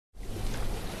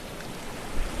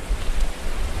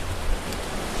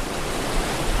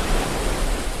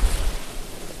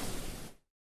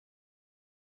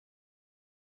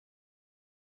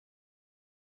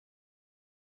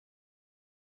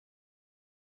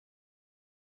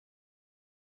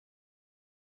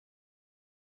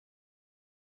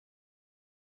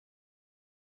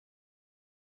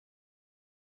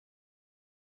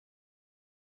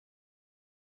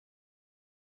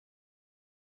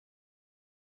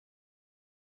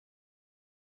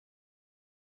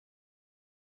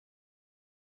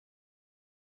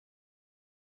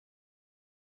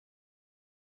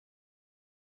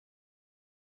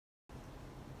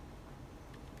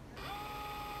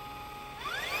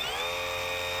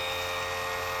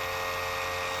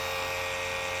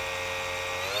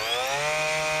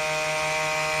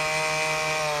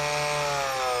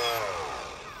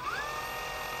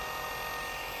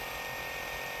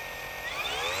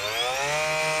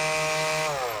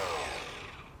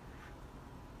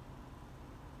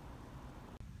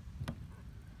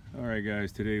Alright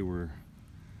guys, today we're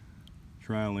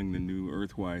trialing the new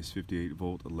Earthwise 58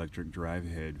 volt electric drive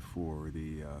head for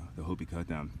the Hobie cut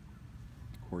down.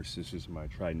 Of course, this is my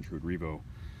tried and true Revo,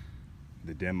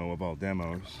 the demo of all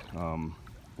demos.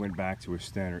 Went back to a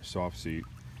standard soft seat,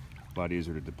 a lot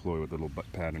easier to deploy with a little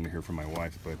butt pad under here for my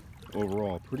wife, but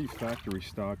overall pretty factory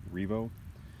stock Revo,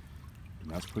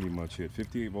 and that's pretty much it.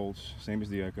 58 volts, same as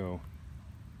the Echo.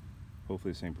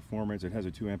 Hopefully the same performance. It has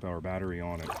a 2 amp hour battery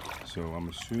on it, so I'm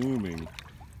assuming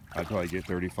I'd probably get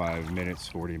 35 minutes,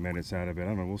 40 minutes out of it. I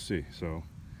don't know, we'll see. So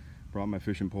brought my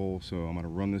fishing pole, so I'm gonna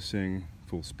run this thing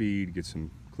full speed, get some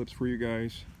clips for you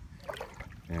guys,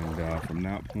 and from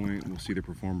that point we'll see the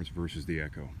performance versus the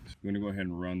Echo. So I'm gonna go ahead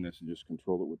and run this and just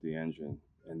control it with the engine,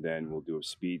 and then we'll do a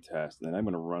speed test, and then I'm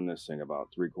gonna run this thing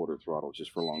about 3/4 throttle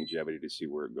just for longevity to see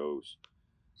where it goes.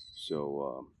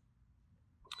 So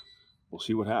we'll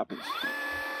see what happens.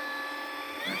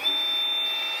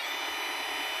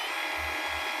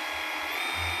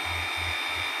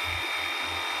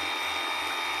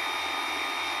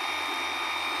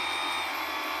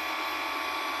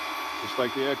 Just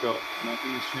like the Echo,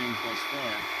 nothing has changed thus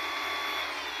far.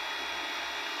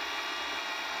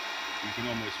 You can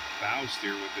almost bow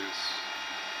steer with this.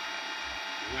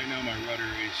 Right now my rudder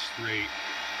is straight.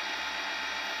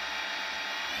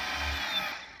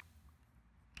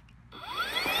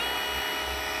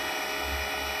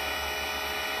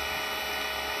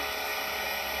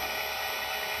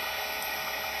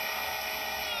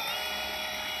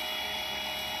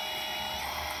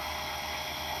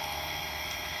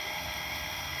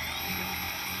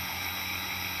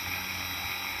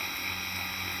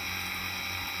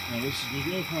 Now there's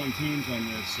no pontoons on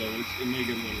this, so it may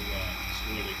get a little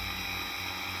squirrely.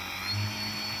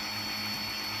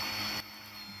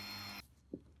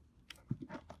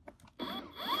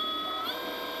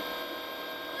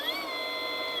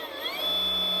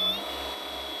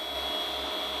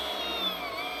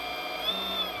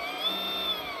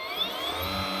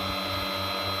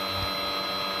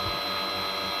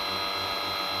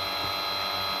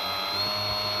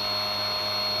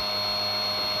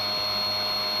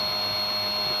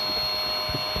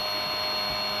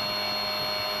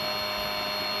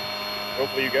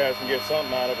 Hopefully you guys can get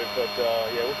something out of it, but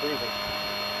yeah, we're cruising.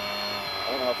 I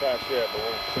don't know how fast yet, but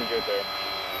we'll soon get there.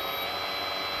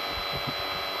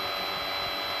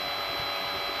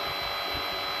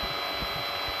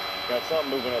 Got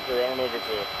something moving up here. I don't know if it's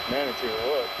a manatee or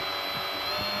what.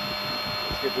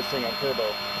 Let's get this thing on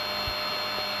turbo.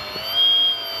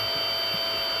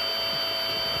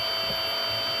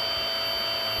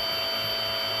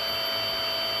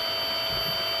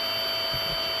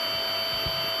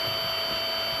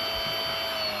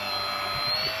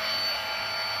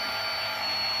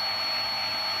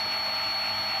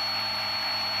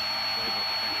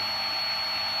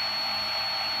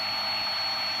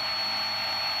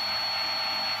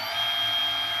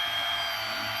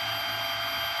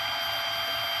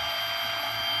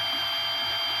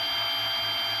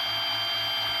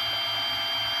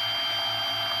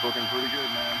 Looking pretty good,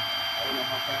 man. I don't know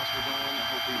how fast we're going. I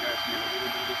hope you guys can get a little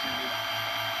bit of this in here.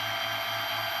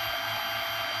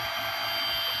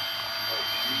 But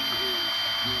he is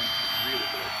doing really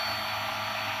good.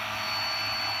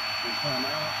 Good time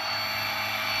out.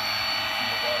 See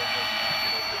the water doesn't knock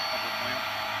it over the upper plant.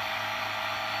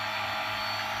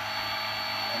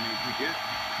 I mean, we get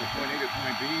to point A to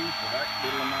point B for that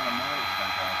little amount of miles.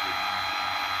 Fantastic.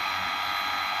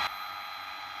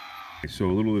 So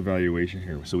a little evaluation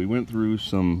here. So we went through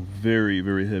some very,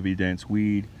 very heavy, dense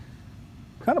weed.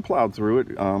 Kind of plowed through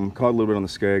it. Caught a little bit on the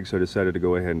skeg, so I decided to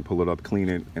go ahead and pull it up, clean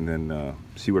it, and then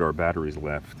see what our battery's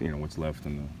left. You know, what's left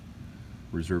in the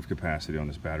reserve capacity on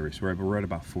this battery. So we're at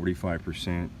about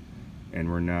 45%, and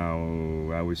we're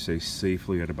now, I would say,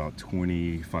 safely at about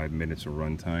 25 minutes of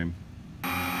run time.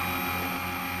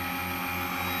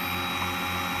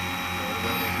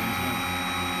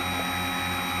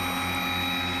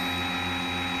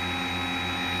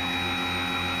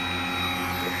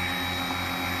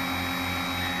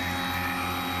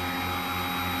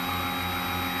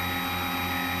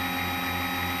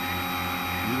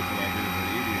 Beautiful out here, but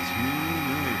it is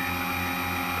smooth.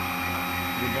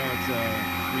 We're about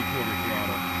 3/4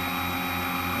 throttle.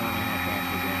 I don't know how fast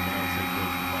we're going, but I would say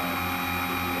close to 5.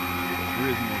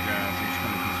 There is more gas. I'm just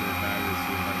trying to conserve batteries,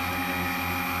 see how this thing goes.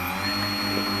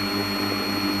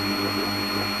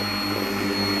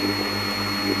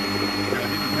 Yeah, I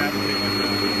didn't captivate like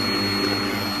that.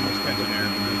 Too much catching air,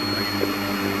 but there's a negative.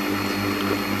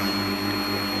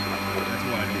 That's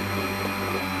why I don't know.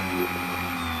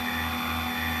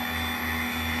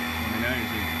 That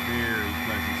is a very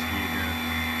pleasant speed here.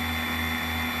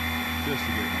 Just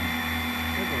a good one.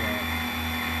 Alright,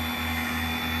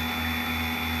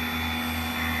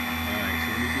 so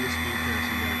let me do a speed test.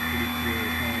 You got a pretty clear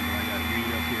point, but I got weed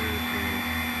up here, so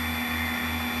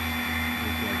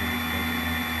hopefully I can just buzz it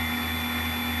out.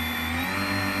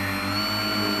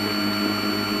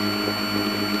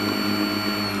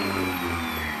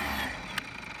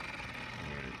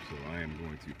 Alright, so I am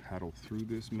going to paddle through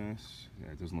this mess.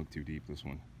 Yeah, it doesn't look too deep, this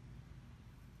one.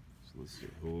 So let's see.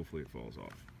 Hopefully it falls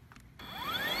off.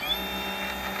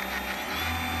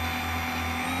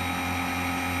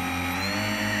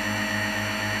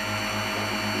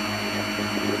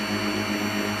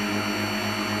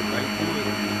 Right through it.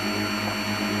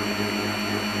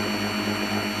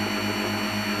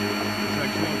 It's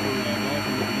like going for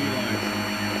golfing with wheel lines.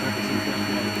 Except for some fresh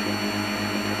water.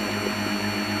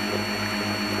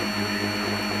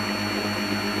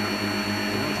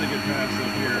 So once I get past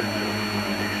up here, I will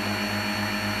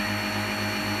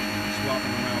swap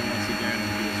them around once again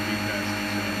and do a speed test.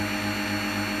 So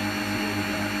let's see what we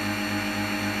got.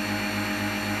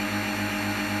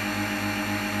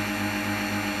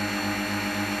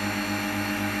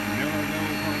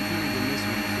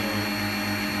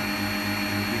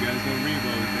 Guys know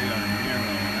Revos, they are narrow,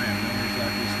 and I am not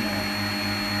exactly small.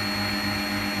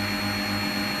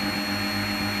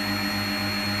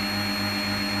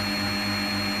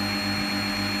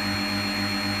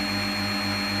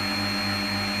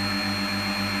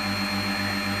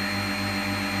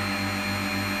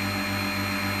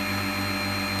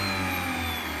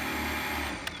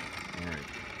 Alright,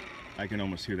 I can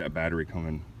almost hear that battery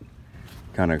coming,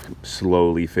 kind of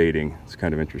slowly fading. It's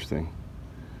kind of interesting.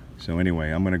 So anyway,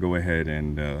 I'm going to go ahead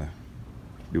and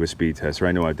do a speed test.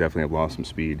 Right now I definitely have lost some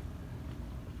speed.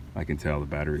 I can tell the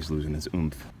battery's losing its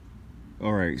oomph.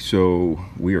 Alright, so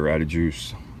we are out of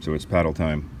juice. So it's paddle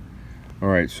time.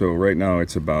 Alright, so right now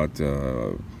it's about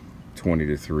 20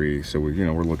 to 3. So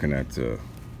we're looking at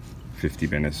 50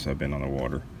 minutes I've been on the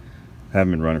water. Haven't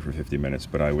been running for 50 minutes,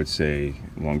 but I would say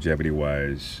longevity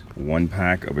wise, one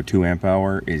pack of a 2 amp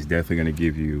hour is definitely going to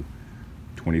give you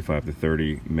 25 to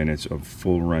 30 minutes of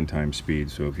full runtime speed.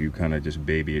 So if you kind of just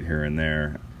baby it here and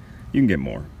there, you can get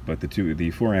more. But the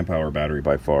 4 amp hour battery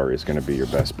by far is going to be your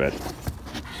best bet.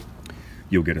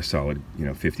 You'll get a solid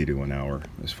 50 to an hour,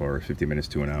 as far as 50 minutes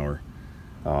to an hour.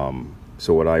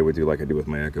 So what I would do, like I do with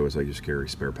my Echo, is I just carry a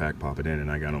spare pack, pop it in, and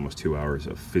I got almost 2 hours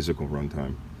of physical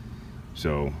runtime.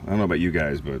 So I don't know about you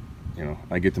guys, but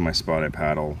I get to my spot, I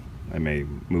paddle, I may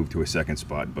move to a second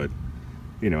spot, but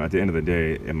at the end of the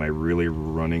day, am I really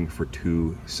running for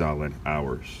 2 solid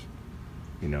hours?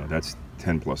 That's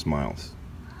 10 plus miles.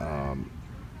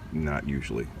 Not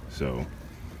usually. So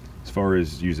as far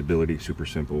as usability, super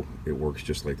simple. It works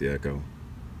just like the Echo.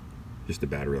 Just the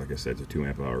battery, like I said, is a 2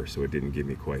 amp hour, so it didn't give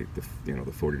me quite the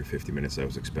the 40 to 50 minutes I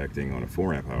was expecting on a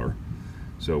 4 amp hour.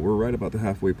 So we're right about the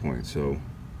halfway point. So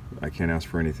I can't ask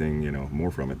for anything more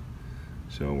from it.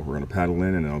 So we're gonna paddle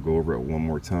in, and I'll go over it one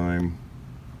more time.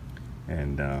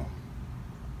 And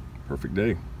perfect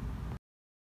day.